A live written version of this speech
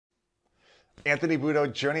Anthony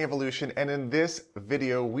Budo, Journey Evolution, and in this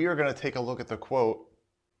video, we are going to take a look at the quote,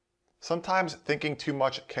 "Sometimes thinking too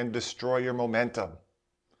much can destroy your momentum.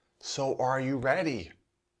 So are you ready?"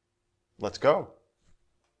 Let's go.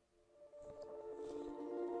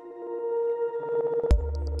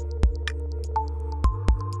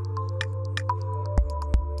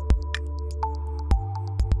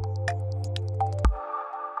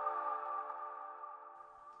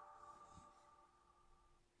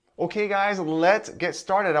 Okay guys, let's get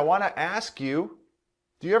started. I want to ask you,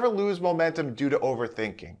 do you ever lose momentum due to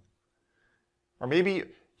overthinking? Or maybe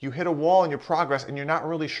you hit a wall in your progress and you're not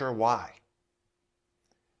really sure why.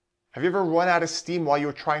 Have you ever run out of steam while you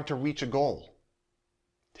were trying to reach a goal?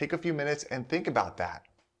 Take a few minutes and think about that.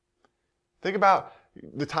 Think about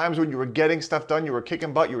the times when you were getting stuff done, you were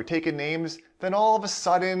kicking butt, you were taking names, then all of a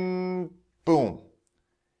sudden, boom,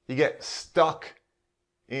 you get stuck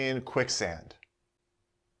in quicksand.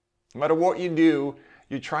 No matter what you do,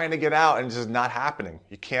 you're trying to get out and it's just not happening.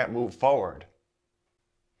 You can't move forward.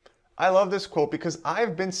 I love this quote because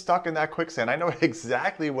I've been stuck in that quicksand. I know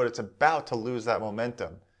exactly what it's about to lose that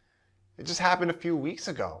momentum. It just happened a few weeks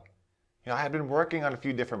ago. I had been working on a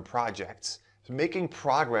few different projects, making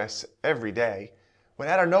progress every day, when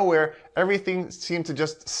out of nowhere, everything seemed to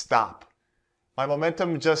just stop. My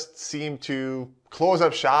momentum just seemed to close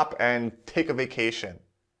up shop and take a vacation.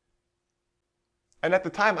 And at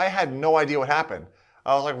the time, I had no idea what happened.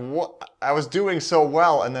 I was like, what? I was doing so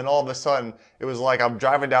well, and then all of a sudden, it was like I'm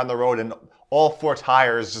driving down the road and all four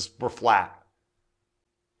tires just were flat.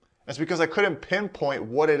 It's because I couldn't pinpoint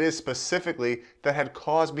what it is specifically that had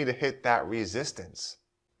caused me to hit that resistance.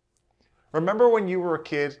 Remember when you were a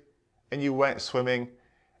kid and you went swimming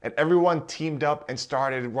and everyone teamed up and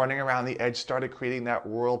started running around the edge, started creating that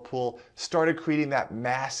whirlpool, started creating that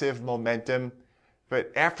massive momentum? But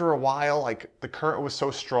after a while, like the current was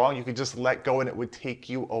so strong, you could just let go and it would take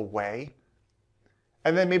you away.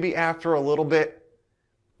 And then maybe after a little bit,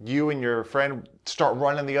 you and your friend start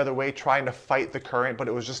running the other way, trying to fight the current, but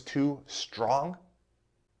it was just too strong.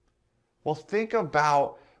 Well, think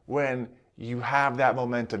about when you have that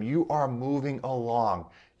momentum. You are moving along.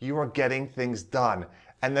 You are getting things done.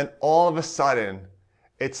 And then all of a sudden,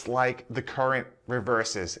 it's like the current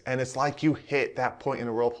reverses and it's like you hit that point in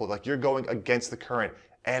the whirlpool, like you're going against the current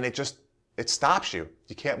and it stops you.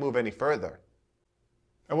 You can't move any further.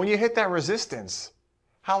 And when you hit that resistance,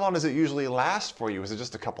 how long does it usually last for you? Is it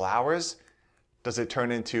just a couple hours? Does it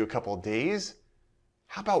turn into a couple days?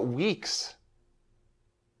 How about weeks?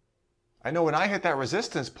 I know when I hit that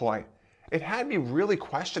resistance point, it had me really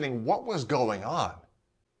questioning what was going on.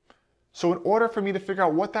 So in order for me to figure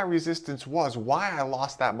out what that resistance was, why I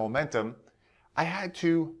lost that momentum, I had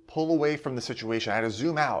to pull away from the situation. I had to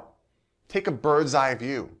zoom out, take a bird's eye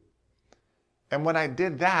view. And when I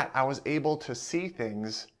did that, I was able to see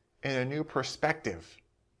things in a new perspective.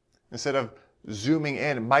 Instead of zooming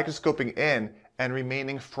in, microscoping in, and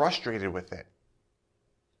remaining frustrated with it.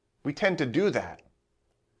 We tend to do that.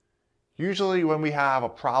 Usually when we have a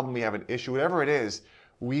problem, we have an issue, whatever it is,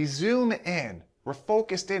 we zoom in. We're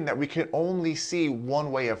focused in that we can only see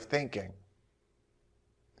one way of thinking.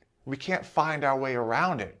 We can't find our way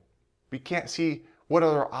around it. We can't see what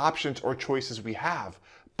other options or choices we have.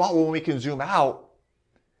 But when we can zoom out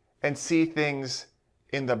and see things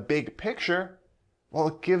in the big picture, well,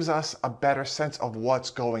 it gives us a better sense of what's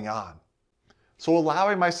going on. So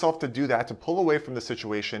allowing myself to do that, to pull away from the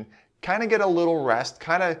situation, kind of get a little rest,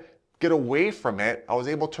 kind of get away from it, I was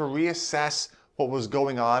able to reassess what was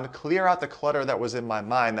going on, clear out the clutter that was in my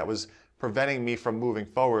mind that was preventing me from moving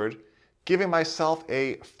forward, giving myself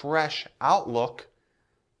a fresh outlook.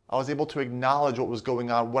 I was able to acknowledge what was going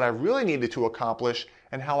on, what I really needed to accomplish,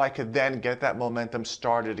 and how I could then get that momentum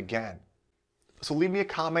started again. So leave me a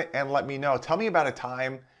comment and let me know. Tell me about a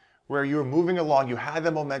time where you were moving along, you had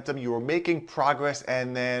the momentum, you were making progress,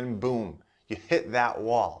 and then boom, you hit that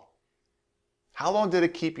wall. How long did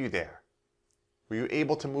it keep you there? Were you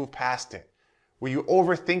able to move past it? Were you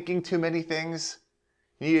overthinking too many things?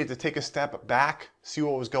 You needed to take a step back, see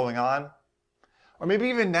what was going on? Or maybe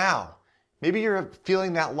even now, maybe you're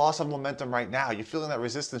feeling that loss of momentum right now. You're feeling that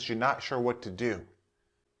resistance, you're not sure what to do.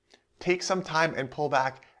 Take some time and pull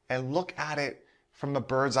back and look at it from the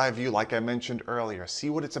bird's eye view like I mentioned earlier. See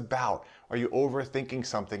what it's about. Are you overthinking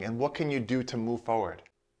something? And what can you do to move forward?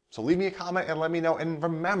 So leave me a comment and let me know. And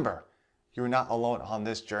remember, you're not alone on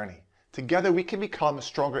this journey. Together we can become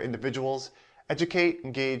stronger individuals. Educate,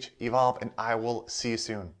 engage, evolve, and I will see you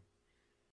soon.